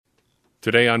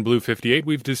Today on Blue 58,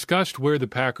 we've discussed where the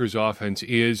Packers' offense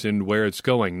is and where it's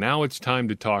going. Now it's time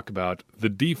to talk about the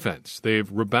defense. They've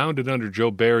rebounded under Joe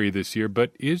Barry this year,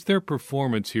 but is their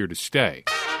performance here to stay?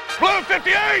 Blue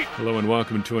 58! Hello and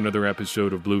welcome to another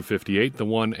episode of Blue 58, the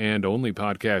one and only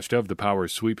podcast of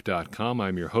thepowersweep.com.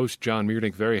 I'm your host, John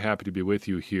Meerdink. Very happy to be with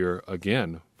you here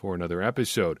again for another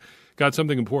episode. Got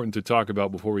something important to talk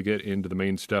about before we get into the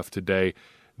main stuff today.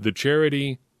 The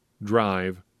charity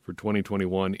drive for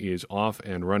 2021 is off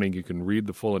and running. You can read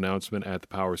the full announcement at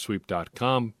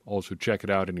thepowersweep.com. Also check it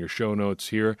out in your show notes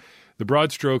here. The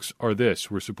broad strokes are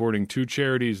this. We're supporting two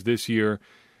charities this year.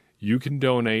 You can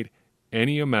donate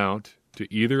any amount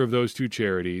to either of those two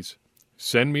charities.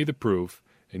 Send me the proof,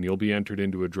 and you'll be entered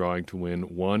into a drawing to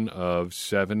win one of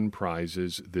 7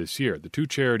 prizes this year. The two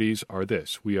charities are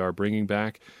this. We are bringing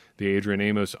back the Adrian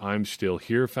Amos I'm Still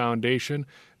Here Foundation.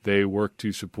 They work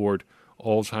to support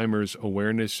Alzheimer's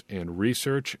awareness and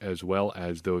research, as well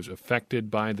as those affected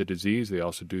by the disease. They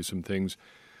also do some things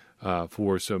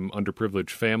for some underprivileged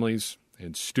families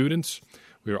and students.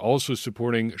 We are also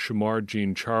supporting Shamar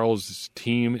Jean-Charles'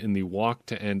 team in the Walk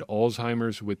to End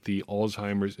Alzheimer's with the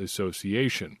Alzheimer's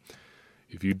Association.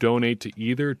 If you donate to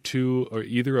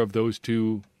either of those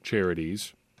two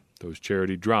charities, those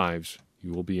charity drives,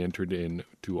 you will be entered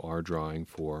into our drawing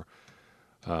for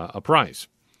a prize.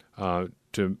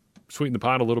 To sweeten the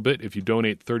pot a little bit, if you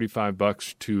donate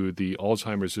 $35 to the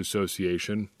Alzheimer's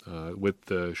Association with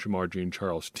the Shamar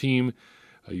Jean-Charles team,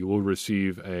 you will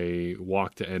receive a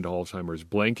Walk to End Alzheimer's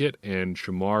blanket, and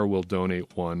Shamar will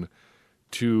donate one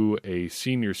to a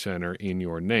senior center in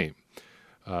your name.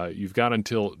 You've got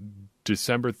until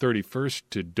December 31st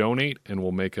to donate, and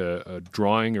we'll make a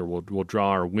drawing, or we'll draw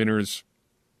our winners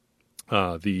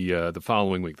the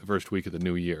following week, the first week of the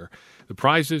new year. The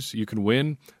prizes you can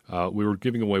win, we were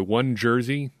giving away one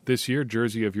jersey this year,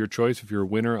 jersey of your choice. If you're a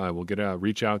winner, I will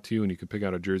reach out to you, and you can pick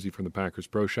out a jersey from the Packers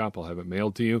Pro Shop. I'll have it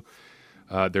mailed to you.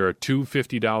 There are 2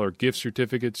 $50 gift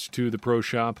certificates to the Pro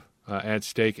Shop at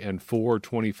stake, and 4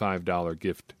 $25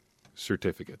 gift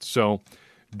certificates. So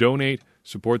donate,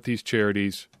 support these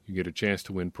charities. You get a chance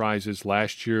to win prizes.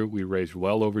 Last year, we raised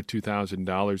well over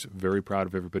 $2,000. Very proud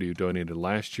of everybody who donated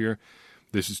last year.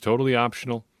 This is totally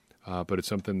optional, but it's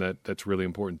something that's really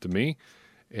important to me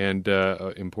and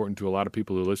important to a lot of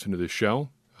people who listen to this show.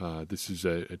 This is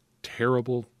a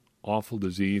terrible, awful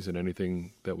disease, and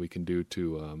anything that we can do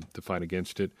to fight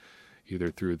against it,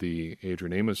 either through the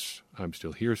Adrian Amos I'm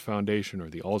Still Here's Foundation or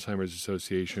the Alzheimer's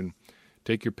Association,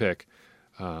 take your pick.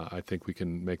 I think we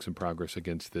can make some progress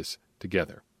against this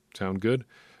together. Sound good?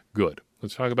 Good.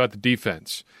 Let's talk about the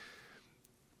defense.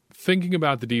 Thinking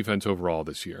about the defense overall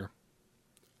this year,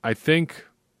 I think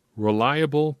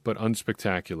reliable but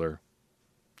unspectacular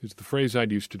is the phrase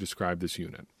I'd use to describe this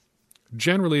unit.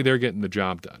 Generally, they're getting the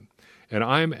job done, and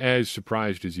I'm as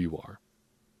surprised as you are.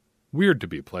 Weird to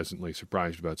be pleasantly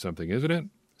surprised about something, isn't it?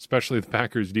 Especially the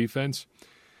Packers' defense.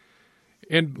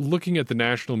 And looking at the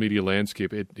national media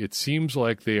landscape, it seems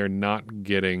like they are not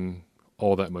getting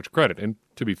all that much credit. And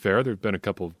to be fair, there have been a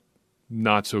couple of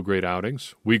not-so-great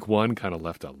outings. Week 1 kind of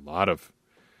left a lot of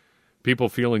people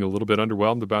feeling a little bit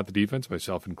underwhelmed about the defense,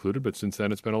 myself included, but since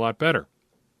then it's been a lot better,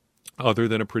 other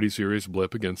than a pretty serious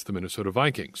blip against the Minnesota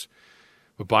Vikings.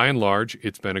 But by and large,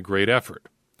 it's been a great effort.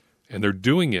 And they're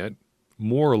doing it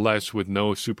more or less with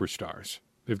no superstars.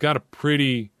 They've got a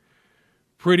pretty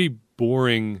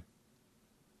boring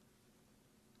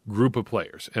group of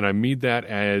players, and I mean that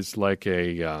as like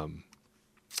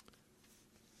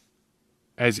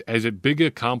as big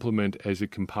a compliment as it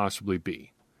can possibly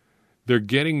be. They're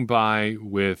getting by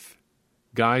with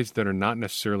guys that are not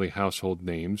necessarily household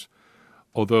names,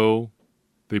 although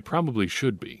they probably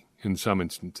should be in some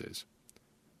instances.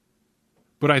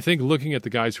 But I think looking at the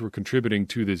guys who are contributing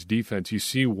to this defense, you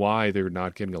see why they're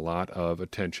not getting a lot of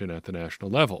attention at the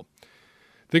national level.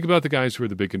 Think about the guys who are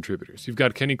the big contributors. You've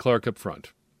got Kenny Clark up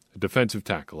front, a defensive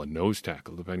tackle, a nose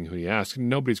tackle, depending who you ask.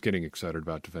 Nobody's getting excited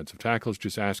about defensive tackles.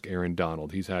 Just ask Aaron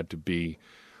Donald. He's had to be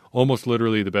almost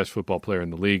literally the best football player in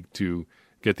the league to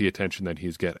get the attention that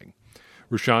he's getting.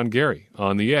 Rashawn Gary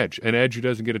on the edge, an edge who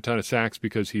doesn't get a ton of sacks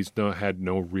because he's had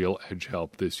no real edge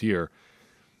help this year.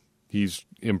 He's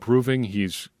improving.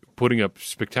 He's putting up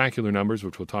spectacular numbers,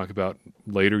 which we'll talk about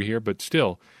later here. But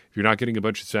still, if you're not getting a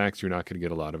bunch of sacks, you're not going to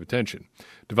get a lot of attention.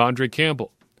 Devondre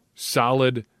Campbell,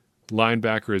 solid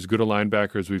linebacker, as good a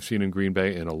linebacker as we've seen in Green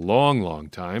Bay in a long, long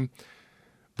time.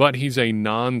 But he's a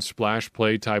non-splash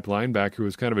play type linebacker who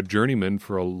was kind of a journeyman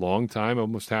for a long time,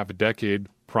 almost half a decade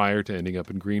prior to ending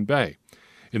up in Green Bay.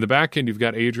 In the back end, you've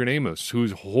got Adrian Amos,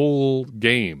 whose whole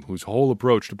game, whose whole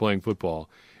approach to playing football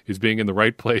is being in the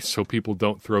right place so people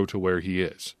don't throw to where he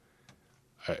is.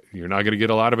 You're not going to get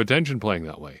a lot of attention playing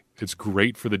that way. It's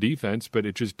great for the defense, but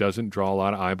it just doesn't draw a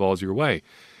lot of eyeballs your way.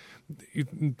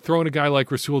 You throw in a guy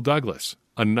like Rasul Douglas,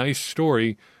 a nice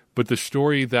story, but the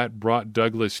story that brought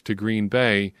Douglas to Green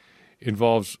Bay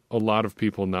involves a lot of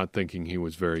people not thinking he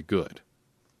was very good.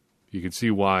 You can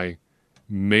see why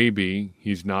maybe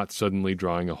he's not suddenly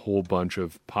drawing a whole bunch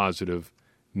of positive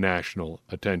national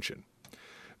attention.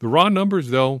 The raw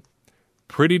numbers, though,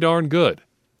 pretty darn good.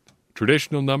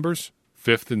 Traditional numbers,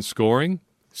 5th in scoring,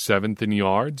 7th in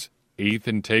yards, 8th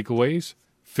in takeaways,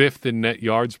 5th in net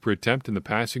yards per attempt in the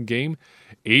passing game,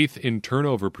 8th in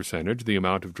turnover percentage, the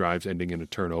amount of drives ending in a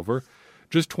turnover,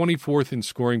 just 24th in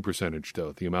scoring percentage,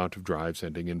 though, the amount of drives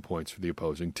ending in points for the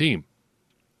opposing team.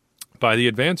 By the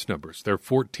advanced numbers, they're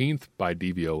 14th by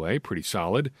DVOA, pretty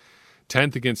solid,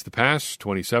 10th against the pass,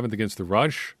 27th against the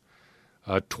rush,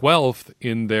 12th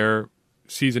in their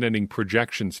season-ending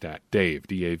projection stat, DAVE,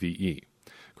 D-A-V-E.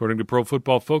 According to Pro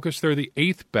Football Focus, they're the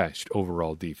 8th best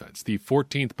overall defense, the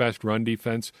 14th best run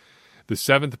defense, the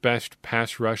 7th best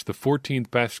pass rush, the 14th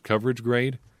best coverage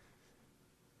grade.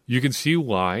 You can see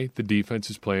why the defense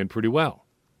is playing pretty well.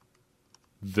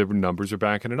 The numbers are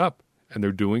backing it up, and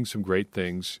they're doing some great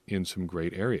things in some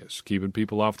great areas. Keeping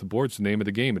people off the board is the name of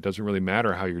the game. It doesn't really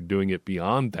matter how you're doing it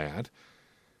beyond that.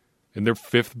 And they're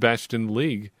 5th best in the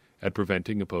league at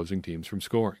preventing opposing teams from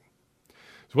scoring.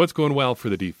 So what's going well for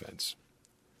the defense?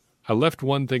 I left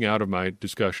one thing out of my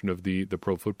discussion of the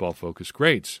Pro Football Focus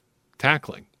grades,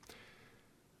 tackling.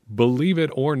 Believe it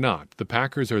or not, the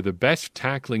Packers are the best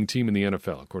tackling team in the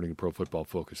NFL, according to Pro Football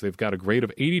Focus. They've got a grade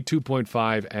of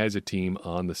 82.5 as a team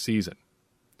on the season.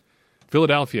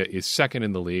 Philadelphia is 2nd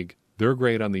in the league. Their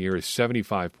grade on the year is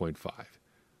 75.5.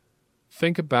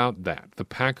 Think about that. The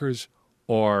Packers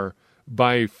are,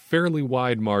 by a fairly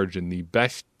wide margin, the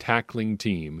best tackling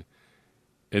team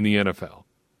in the NFL.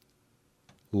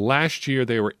 Last year,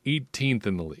 they were 18th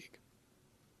in the league.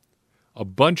 A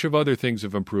bunch of other things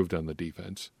have improved on the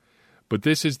defense, but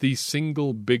this is the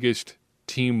single biggest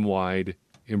team-wide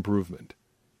improvement.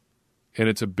 And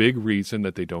it's a big reason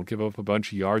that they don't give up a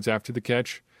bunch of yards after the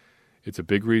catch. It's a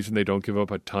big reason they don't give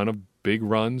up a ton of big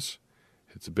runs.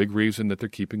 It's a big reason that they're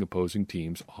keeping opposing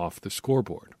teams off the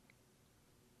scoreboard.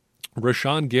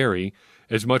 Rashawn Gary,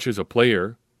 as much as a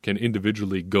player can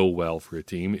individually go well for a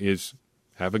team, is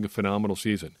having a phenomenal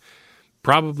season.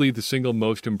 Probably the single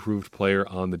most improved player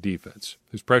on the defense.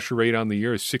 His pressure rate on the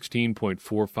year is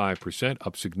 16.45%,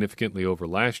 up significantly over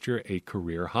last year, a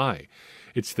career high.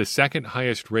 It's the second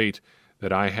highest rate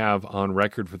that I have on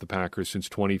record for the Packers since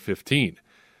 2015.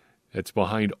 It's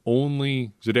behind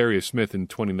only Zadarius Smith in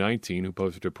 2019, who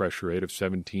posted a pressure rate of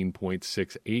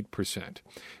 17.68%.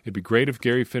 It'd be great if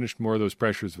Gary finished more of those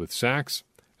pressures with sacks.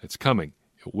 It's coming.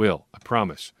 It will, I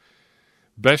promise.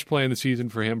 Best play in the season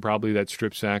for him, probably that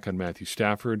strip sack on Matthew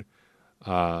Stafford.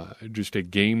 Just a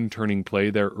game-turning play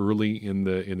there early in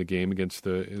the game against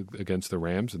the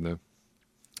Rams, and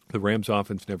the Rams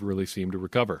offense never really seemed to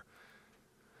recover.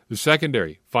 The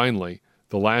secondary, finally,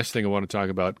 the last thing I want to talk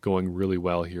about going really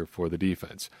well here for the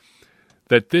defense.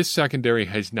 That this secondary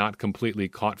has not completely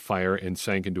caught fire and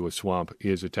sank into a swamp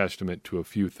is a testament to a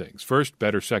few things. First,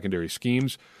 better secondary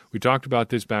schemes. We talked about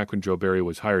this back when Joe Barry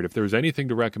was hired. If there was anything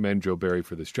to recommend Joe Barry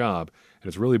for this job, and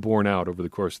it's really borne out over the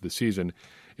course of the season,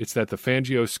 it's that the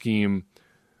Fangio scheme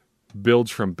builds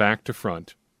from back to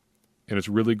front, and it's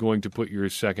really going to put your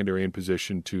secondary in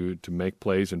position to make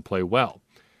plays and play well.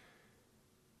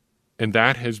 And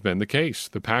that has been the case.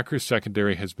 The Packers'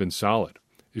 secondary has been solid,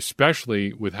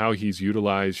 especially with how he's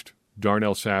utilized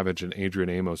Darnell Savage and Adrian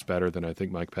Amos better than I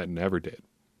think Mike Pettin ever did.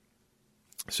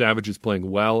 Savage is playing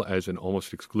well as an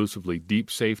almost exclusively deep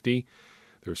safety.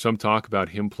 There's some talk about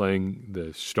him playing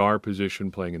the star position,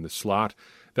 playing in the slot.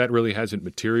 That really hasn't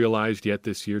materialized yet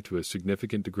this year to a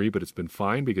significant degree, but it's been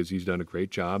fine because he's done a great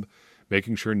job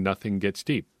making sure nothing gets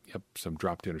deep. Yep, some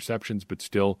dropped interceptions, but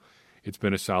still, it's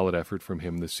been a solid effort from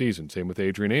him this season. Same with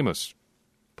Adrian Amos,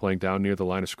 playing down near the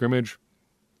line of scrimmage.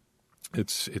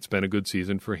 It's been a good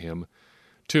season for him,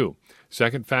 too.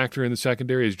 Second factor in the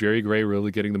secondary is Jerry Gray really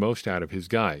getting the most out of his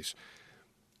guys.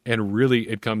 And really,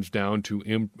 it comes down to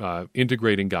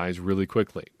integrating guys really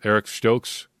quickly. Eric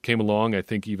Stokes came along, I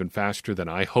think, even faster than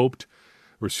I hoped.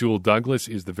 Rasul Douglas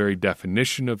is the very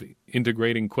definition of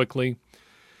integrating quickly.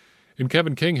 And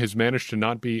Kevin King has managed to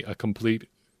not be a complete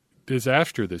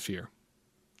disaster this year.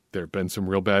 There have been some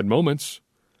real bad moments,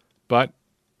 but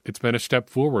it's been a step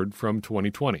forward from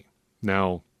 2020.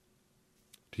 Now,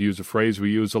 to use a phrase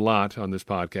we use a lot on this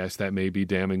podcast, that may be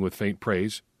damning with faint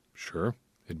praise. Sure,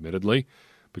 admittedly.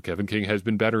 But Kevin King has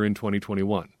been better in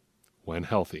 2021, when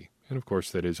healthy. And, of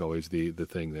course, that is always the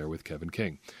thing there with Kevin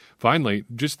King. Finally,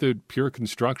 just the pure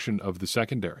construction of the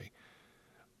secondary.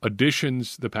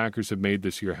 Additions the Packers have made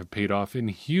this year have paid off in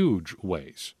huge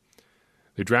ways.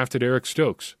 They drafted Eric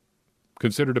Stokes,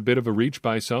 considered a bit of a reach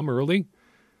by some early,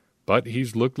 but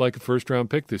he's looked like a first-round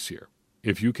pick this year.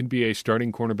 If you can be a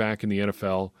starting cornerback in the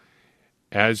NFL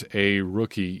as a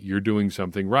rookie, you're doing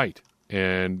something right,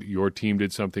 and your team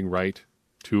did something right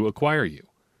to acquire you.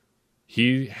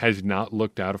 He has not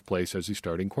looked out of place as a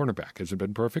starting cornerback. Has it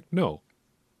been perfect? No.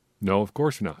 No, of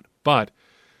course not. But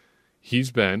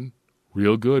he's been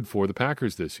real good for the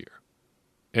Packers this year,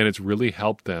 and it's really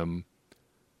helped them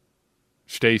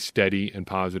stay steady and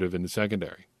positive in the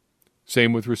secondary.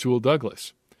 Same with Rasul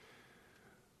Douglas.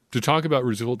 To talk about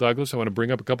Rasul Douglas, I want to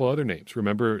bring up a couple other names.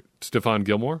 Remember Stephon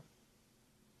Gilmore?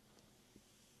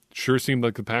 Sure seemed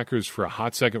like the Packers for a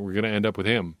hot second were going to end up with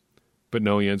him, but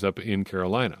no, he ends up in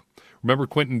Carolina. Remember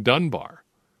Quentin Dunbar,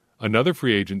 another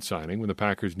free agent signing when the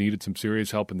Packers needed some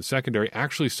serious help in the secondary,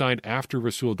 actually signed after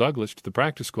Rasul Douglas to the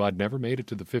practice squad, never made it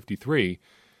to the 53.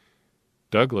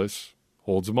 Douglas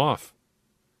holds him off,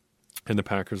 and the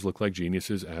Packers look like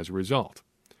geniuses as a result.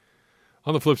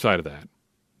 On the flip side of that,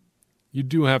 you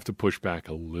do have to push back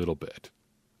a little bit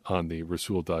on the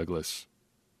Rasul Douglas,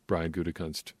 Brian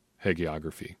Gutekunst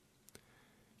hagiography.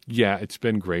 Yeah, it's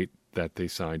been great that they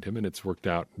signed him, and it's worked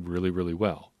out really, really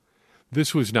well.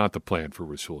 This was not the plan for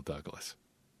Rasul Douglas.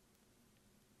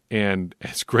 And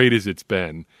as great as it's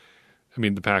been, I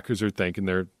mean, the Packers are thanking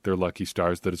their lucky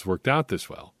stars that it's worked out this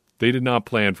well. They did not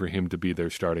plan for him to be their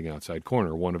starting outside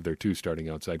corner, one of their two starting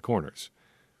outside corners.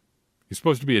 He's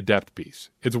supposed to be a depth piece.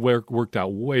 It's worked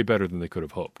out way better than they could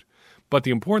have hoped. But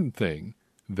the important thing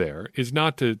there is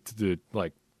not to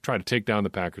try to take down the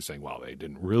Packers saying, well, they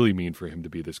didn't really mean for him to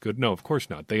be this good. No, of course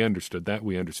not. They understood that.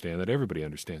 We understand that. Everybody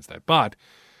understands that. But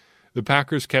the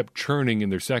Packers kept churning in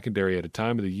their secondary at a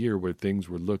time of the year where things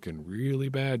were looking really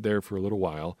bad there for a little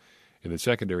while. In the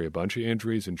secondary, a bunch of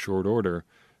injuries in short order.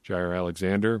 Jair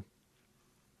Alexander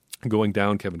going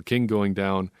down, Kevin King going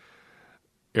down,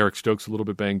 Eric Stokes a little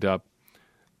bit banged up.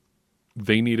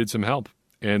 They needed some help,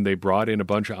 and they brought in a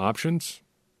bunch of options.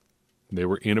 They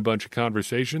were in a bunch of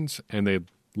conversations, and they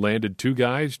landed two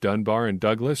guys, Dunbar and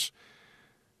Douglas,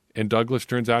 and Douglas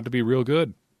turns out to be real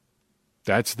good.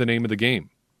 That's the name of the game,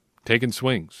 taking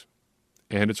swings,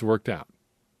 and it's worked out.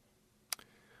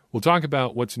 We'll talk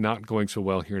about what's not going so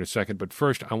well here in a second, but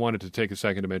first I wanted to take a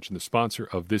second to mention the sponsor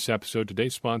of this episode.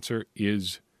 Today's sponsor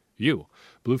is you.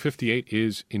 Blue 58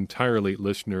 is entirely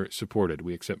listener-supported.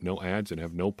 We accept no ads and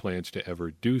have no plans to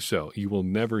ever do so. You will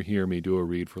never hear me do a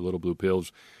read for Little Blue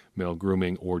Pills, male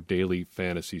grooming, or daily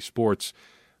fantasy sports.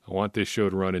 I want this show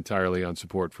to run entirely on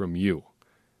support from you.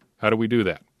 How do we do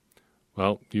that?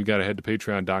 Well, you got to head to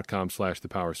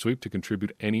patreon.com/thepowersweep to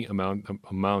contribute any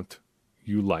amount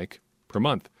you like per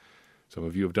month. Some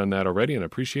of you have done that already, and I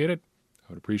appreciate it.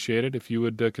 I would appreciate it if you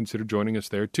would consider joining us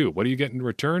there, too. What do you get in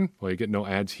return? Well, you get no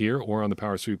ads here or on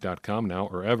thepowersweep.com now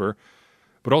or ever,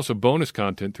 but also bonus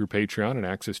content through Patreon and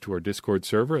access to our Discord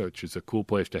server, which is a cool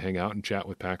place to hang out and chat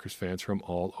with Packers fans from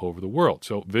all over the world.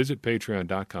 So visit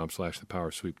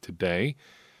patreon.com/thepowersweep today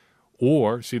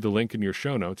or see the link in your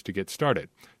show notes to get started.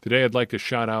 Today, I'd like to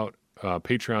shout out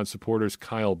Patreon supporters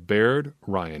Kyle Baird,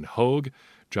 Ryan Hogue,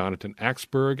 Jonathan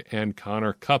Axberg, and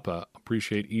Connor Cuppa.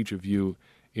 Appreciate each of you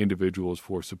individuals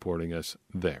for supporting us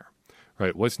there. All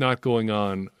right, what's not going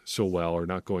on so well or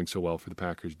not going so well for the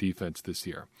Packers defense this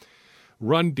year?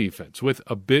 Run defense with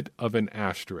a bit of an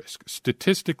asterisk.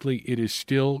 Statistically, it is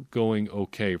still going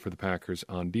okay for the Packers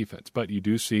on defense, but you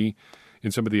do see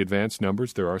in some of the advanced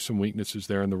numbers there are some weaknesses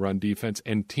there in the run defense,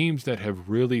 and teams that have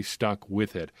really stuck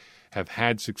with it have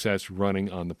had success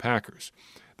running on the Packers.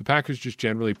 The Packers just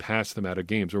generally pass them out of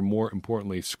games, or more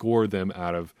importantly, score them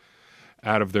out of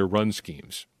their run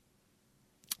schemes.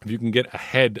 If you can get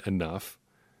ahead enough,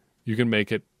 you can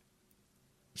make it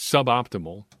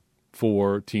suboptimal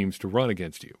for teams to run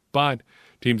against you. But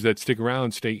teams that stick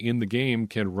around, stay in the game,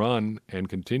 can run and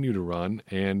continue to run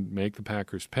and make the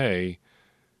Packers pay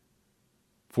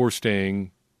for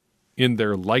staying in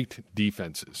their light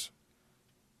defenses.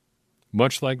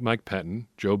 Much like Mike Pettin,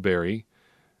 Joe Barry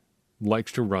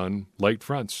likes to run light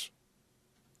fronts.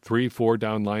 3-4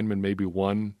 down linemen, maybe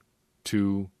 1-2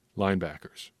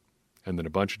 linebackers, and then a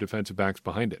bunch of defensive backs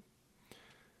behind it.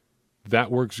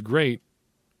 That works great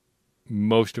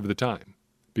most of the time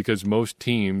because most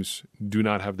teams do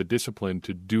not have the discipline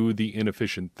to do the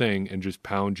inefficient thing and just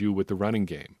pound you with the running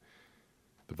game.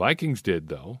 The Vikings did,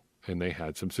 though, and they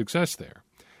had some success there.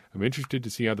 I'm interested to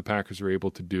see how the Packers are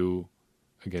able to do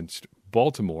against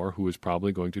Baltimore, who is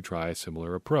probably going to try a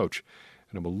similar approach.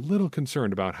 And I'm a little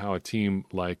concerned about how a team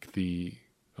like the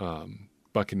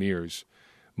Buccaneers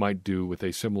might do with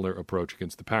a similar approach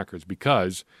against the Packers,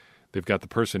 because they've got the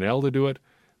personnel to do it,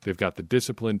 they've got the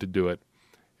discipline to do it,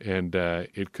 and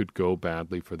it could go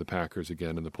badly for the Packers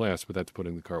again in the playoffs, but that's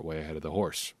putting the cart way ahead of the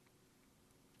horse.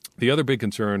 The other big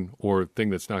concern, or thing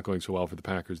that's not going so well for the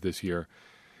Packers this year,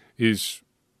 is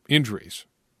injuries.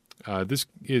 This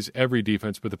is every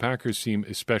defense, but the Packers seem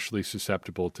especially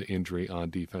susceptible to injury on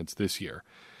defense this year.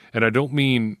 And I don't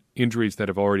mean injuries that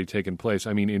have already taken place.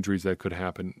 I mean injuries that could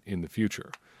happen in the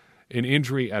future. An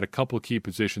injury at a couple key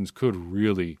positions could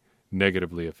really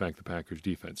negatively affect the Packers'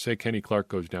 defense. Say Kenny Clark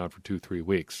goes down for 2-3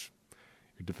 weeks.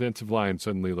 Your defensive line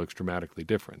suddenly looks dramatically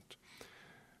different.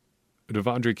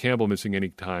 Devondre Campbell missing any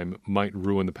time might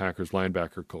ruin the Packers'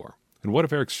 linebacker core. And what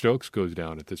if Eric Stokes goes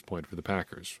down at this point for the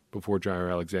Packers before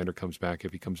Jaire Alexander comes back,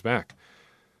 if he comes back?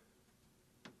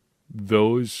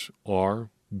 Those are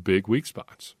big weak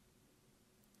spots.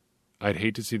 I'd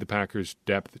hate to see the Packers'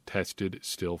 depth tested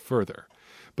still further.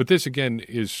 But this, again,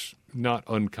 is not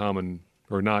uncommon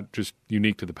or not just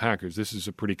unique to the Packers. This is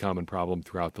a pretty common problem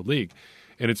throughout the league.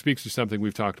 And it speaks to something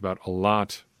we've talked about a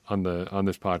lot on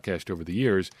this podcast over the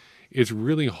years. It's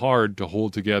really hard to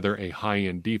hold together a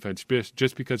high-end defense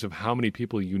just because of how many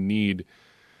people you need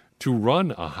to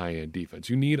run a high-end defense.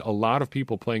 You need a lot of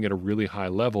people playing at a really high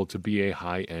level to be a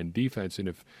high-end defense. And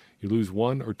if you lose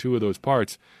one or two of those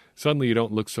parts, suddenly you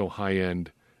don't look so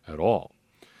high-end at all.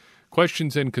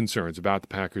 Questions and concerns about the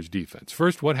Packers' defense.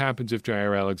 First, what happens if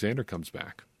Jaire Alexander comes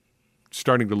back?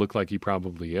 Starting to look like he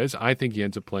probably is. I think he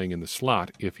ends up playing in the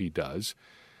slot if he does.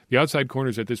 The outside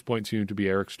corners at this point seem to be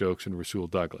Eric Stokes and Rasul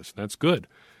Douglas. That's good.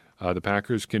 The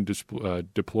Packers can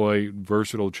deploy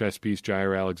versatile chess piece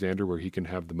Jaire Alexander where he can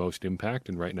have the most impact,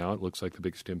 and right now it looks like the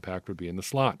biggest impact would be in the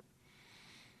slot.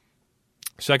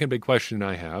 Second big question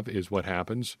I have is what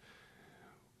happens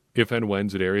if and when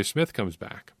Za'Darius Smith comes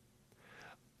back.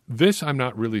 This I'm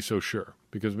not really so sure,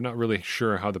 because I'm not really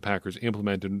sure how the Packers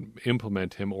implement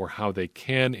him, or how they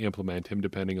can implement him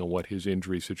depending on what his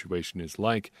injury situation is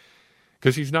like,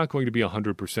 because he's not going to be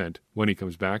 100% when he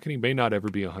comes back, and he may not ever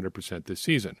be 100% this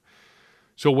season.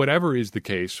 So whatever is the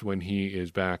case when he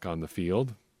is back on the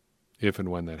field, if and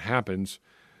when that happens,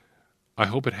 I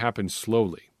hope it happens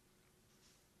slowly.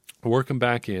 Work him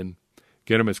back in,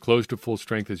 get him as close to full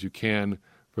strength as you can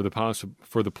for the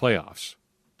playoffs.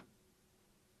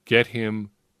 Get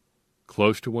him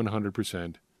close to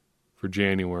 100% for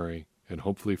January and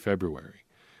hopefully February.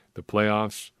 The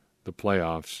playoffs.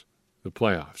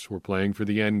 We're playing for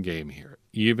the end game here.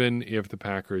 Even if the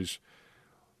Packers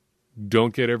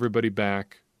don't get everybody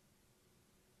back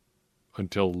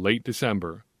until late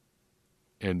December,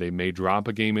 and they may drop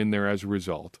a game in there as a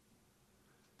result,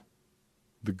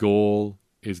 the goal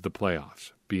is the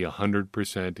playoffs. Be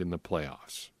 100% in the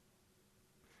playoffs.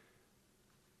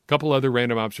 Couple other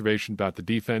random observations about the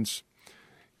defense.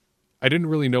 I didn't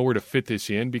really know where to fit this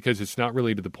in because it's not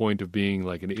really to the point of being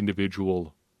like an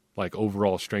individual, like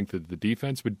overall strength of the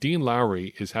defense. But Dean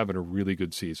Lowry is having a really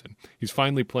good season. He's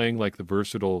finally playing like the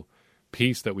versatile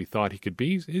piece that we thought he could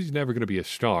be. He's never going to be a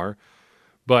star,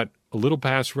 but a little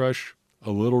pass rush,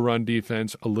 a little run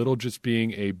defense, a little just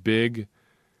being a big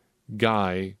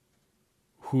guy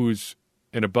who's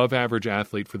an above average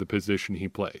athlete for the position he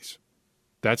plays.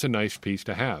 That's a nice piece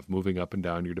to have, moving up and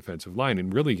down your defensive line.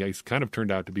 And really, he's kind of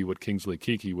turned out to be what Kingsley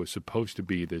Keke was supposed to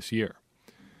be this year.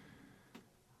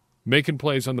 Making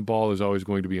plays on the ball is always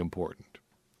going to be important.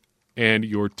 And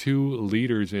your two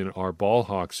leaders in our ball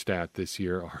hawk stat this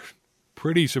year are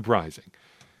pretty surprising.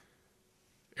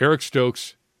 Eric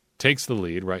Stokes takes the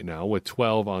lead right now with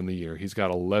 12 on the year. He's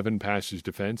got 11 passes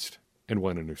defensed and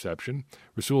 1 interception.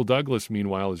 Rasul Douglas,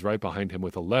 meanwhile, is right behind him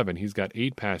with 11. He's got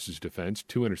 8 passes defensed,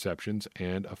 2 interceptions,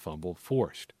 and a fumble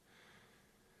forced.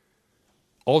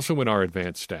 Also in our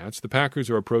advanced stats, the Packers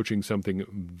are approaching something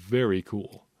very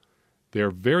cool.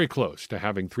 They're very close to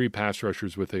having 3 pass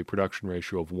rushers with a production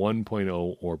ratio of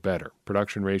 1.0 or better.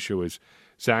 Production ratio is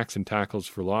sacks and tackles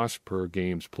for loss per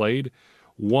games played.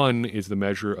 1 is the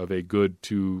measure of a good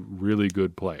to really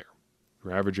good player. If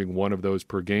you're averaging 1 of those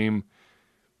per game,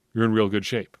 you're in real good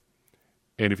shape.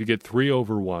 And if you get 3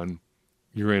 over 1,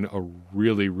 you're in a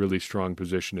really, really strong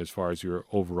position as far as your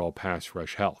overall pass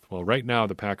rush health. Well, right now,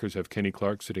 the Packers have Kenny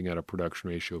Clark sitting at a production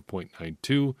ratio of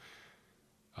 0.92,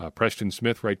 Preston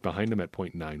Smith right behind him at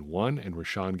 0.91, and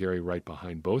Rashawn Gary right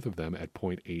behind both of them at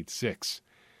 0.86.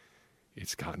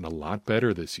 It's gotten a lot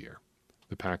better this year.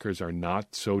 The Packers are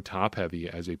not so top-heavy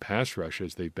as a pass rush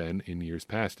as they've been in years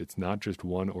past. It's not just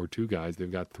 1 or 2 guys.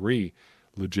 They've got 3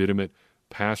 legitimate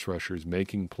pass rushers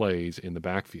making plays in the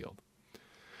backfield.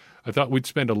 I thought we'd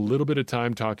spend a little bit of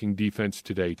time talking defense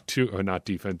today, too, or not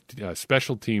defense,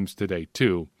 special teams today,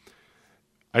 too.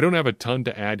 I don't have a ton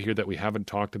to add here that we haven't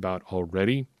talked about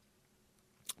already,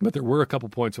 but there were a couple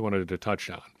points I wanted to touch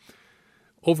on.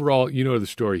 Overall, you know the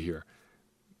story here.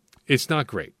 It's not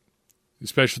great. The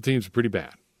special teams are pretty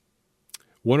bad.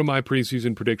 One of my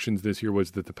preseason predictions this year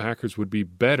was that the Packers would be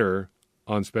better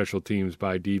on special teams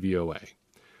by DVOA.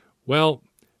 Well,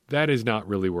 that has not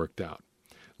really worked out.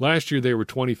 Last year, they were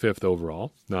 25th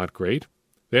overall. Not great.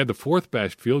 They had the 4th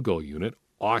best field goal unit.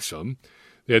 Awesome.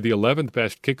 They had the 11th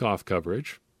best kickoff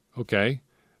coverage. Okay.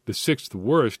 The 6th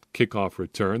worst kickoff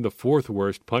return. The 4th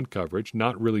worst punt coverage.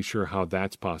 Not really sure how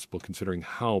that's possible considering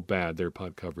how bad their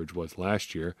punt coverage was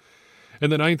last year.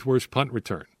 And the 9th worst punt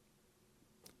return.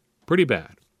 Pretty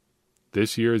bad.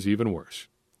 This year is even worse.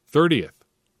 30th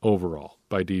overall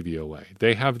by DVOA.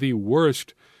 They have the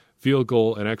worst field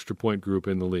goal and extra point group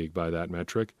in the league by that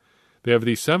metric. They have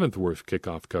the 7th worst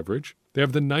kickoff coverage. They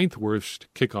have the 9th worst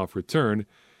kickoff return.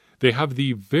 They have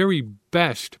the very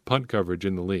best punt coverage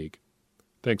in the league.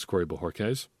 Thanks, Corey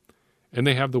Bojorquez. And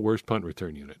they have the worst punt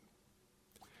return unit.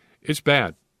 It's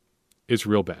bad. It's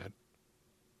real bad.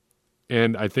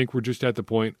 And I think we're just at the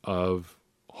point of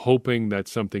hoping that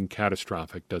something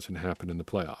catastrophic doesn't happen in the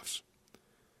playoffs.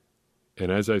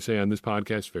 And as I say on this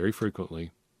podcast very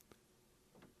frequently,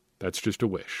 that's just a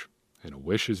wish. And a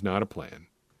wish is not a plan.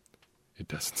 It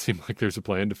doesn't seem like there's a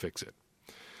plan to fix it.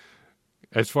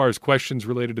 As far as questions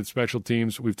related to special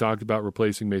teams, we've talked about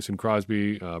replacing Mason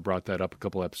Crosby. Brought that up a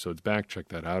couple episodes back. Check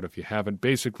that out if you haven't.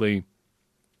 Basically,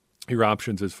 your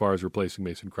options as far as replacing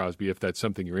Mason Crosby, if that's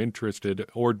something you're interested,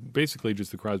 or basically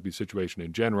just the Crosby situation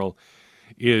in general,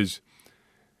 is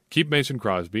keep Mason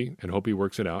Crosby and hope he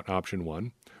works it out, option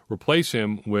 1. Replace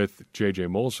him with J.J.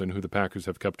 Molson, who the Packers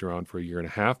have kept around for a year and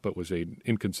a half, but was an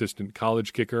inconsistent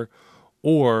college kicker,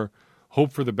 or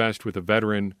hope for the best with a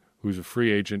veteran who's a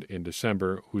free agent in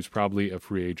December, who's probably a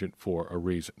free agent for a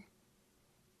reason.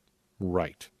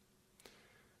 Right.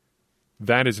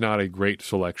 That is not a great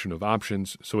selection of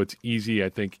options, so it's easy, I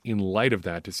think, in light of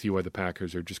that, to see why the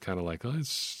Packers are just kind of like, let's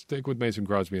stick with Mason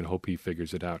Crosby and hope he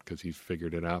figures it out, because he's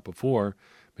figured it out before.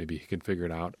 Maybe he can figure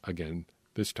it out again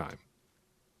this time.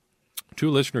 2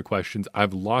 listener questions.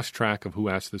 I've lost track of who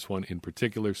asked this one in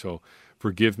particular, so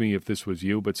forgive me if this was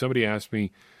you, but somebody asked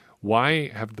me, why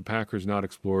have the Packers not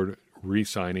explored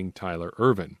re-signing Tyler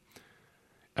Ervin?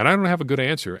 And I don't have a good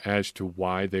answer as to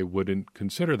why they wouldn't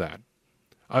consider that.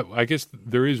 I guess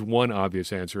there is one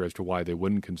obvious answer as to why they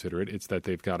wouldn't consider it. It's that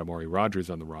they've got Amari Rodgers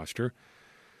on the roster.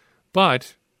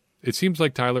 But it seems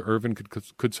like Tyler Ervin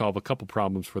could solve a couple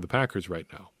problems for the Packers right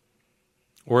now,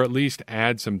 or at least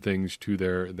add some things to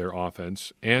their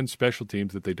offense and special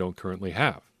teams that they don't currently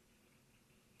have.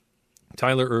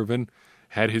 Tyler Ervin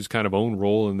had his kind of own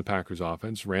role in the Packers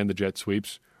offense, ran the jet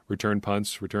sweeps, returned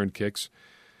punts, returned kicks.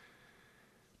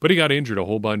 But he got injured a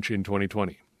whole bunch in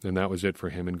 2020, and that was it for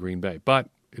him in Green Bay. But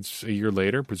it's a year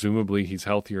later. Presumably he's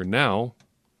healthier now,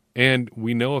 and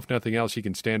we know if nothing else he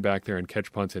can stand back there and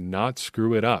catch punts and not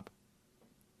screw it up.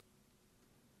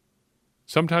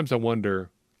 Sometimes I wonder,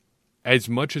 as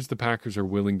much as the Packers are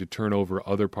willing to turn over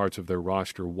other parts of their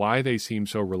roster, why they seem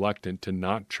so reluctant to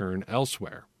not churn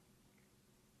elsewhere.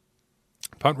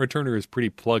 Punt returner is pretty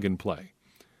plug and play.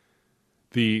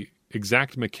 The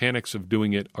exact mechanics of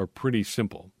doing it are pretty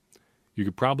simple. You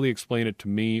could probably explain it to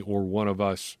me or one of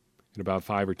us in about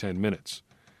 5 or 10 minutes.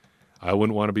 I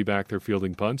wouldn't want to be back there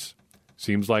fielding punts.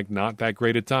 Seems like not that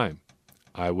great a time.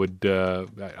 I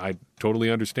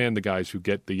totally understand the guys who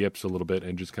get the yips a little bit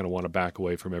and just kind of want to back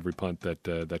away from every punt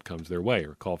that comes their way,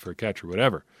 or call for a catch or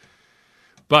whatever.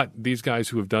 But these guys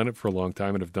who have done it for a long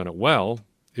time and have done it well,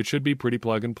 it should be pretty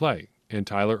plug and play. And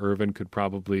Tyler Ervin could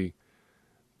probably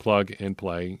plug and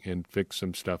play and fix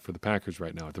some stuff for the Packers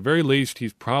right now. At the very least,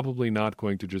 he's probably not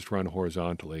going to just run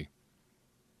horizontally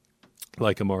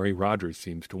like Amari Rodgers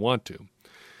seems to want to.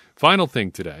 Final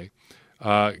thing today,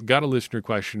 got a listener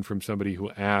question from somebody who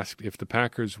asked if the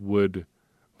Packers would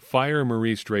fire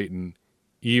Maurice Drayton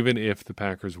even if the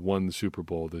Packers won the Super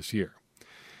Bowl this year.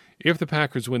 If the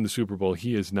Packers win the Super Bowl,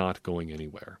 he is not going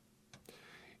anywhere.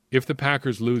 If the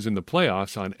Packers lose in the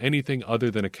playoffs on anything other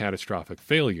than a catastrophic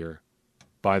failure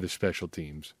by the special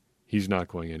teams, he's not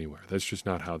going anywhere. That's just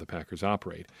not how the Packers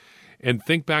operate. And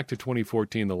think back to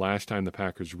 2014, the last time the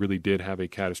Packers really did have a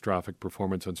catastrophic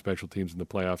performance on special teams in the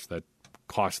playoffs that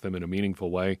cost them in a meaningful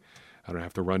way. I don't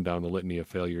have to run down the litany of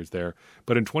failures there.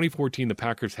 But in 2014, the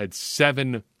Packers had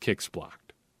 7 kicks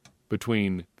blocked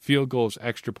between field goals,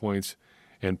 extra points,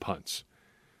 and punts.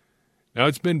 Now,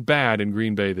 it's been bad in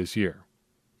Green Bay this year,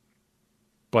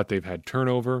 but they've had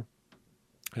turnover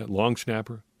at long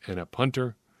snapper and at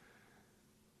punter,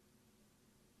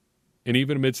 And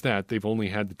even amidst that, they've only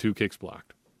had the 2 kicks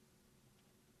blocked.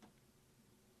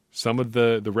 Some of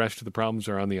the rest of the problems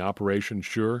are on the operation,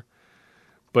 sure,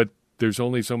 but there's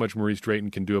only so much Maurice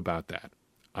Drayton can do about that.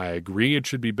 I agree it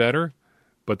should be better,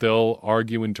 but they'll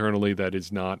argue internally that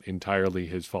it's not entirely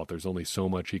his fault. There's only so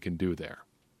much he can do there.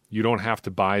 You don't have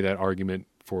to buy that argument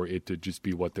for it to just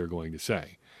be what they're going to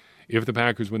say. If the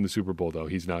Packers win the Super Bowl, though,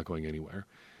 he's not going anywhere.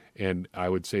 And I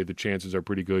would say the chances are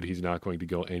pretty good he's not going to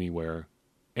go anywhere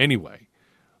anyway,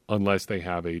 unless they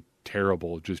have a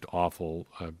terrible, just awful,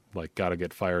 gotta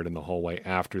get fired in the hallway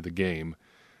after the game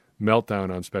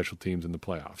meltdown on special teams in the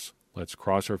playoffs. Let's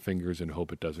cross our fingers and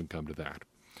hope it doesn't come to that.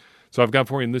 So I've got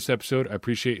for you in this episode. I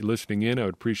appreciate you listening in. I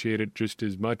would appreciate it just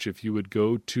as much if you would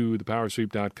go to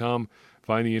thepowersweep.com,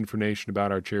 find the information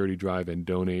about our charity drive, and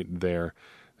donate there.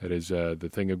 That is the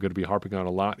thing I'm going to be harping on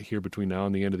a lot here between now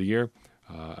and the end of the year.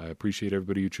 I appreciate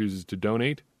everybody who chooses to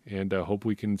donate, and hope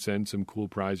we can send some cool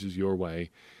prizes your way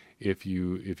if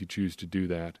you choose to do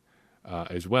that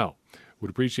as well.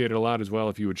 Would appreciate it a lot as well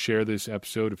if you would share this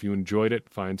episode. If you enjoyed it,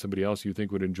 find somebody else you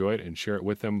think would enjoy it and share it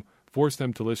with them. Force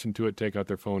them to listen to it, take out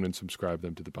their phone, and subscribe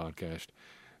them to the podcast.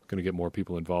 I'm going to get more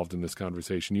people involved in this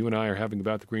conversation you and I are having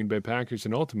about the Green Bay Packers,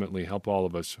 and ultimately help all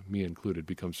of us, me included,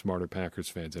 become smarter Packers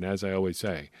fans. And as I always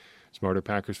say, smarter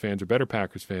Packers fans are better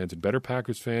Packers fans, and better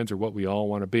Packers fans are what we all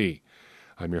want to be.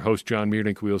 I'm your host, John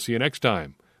Meerdink. We'll see you next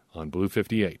time on Blue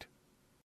 58.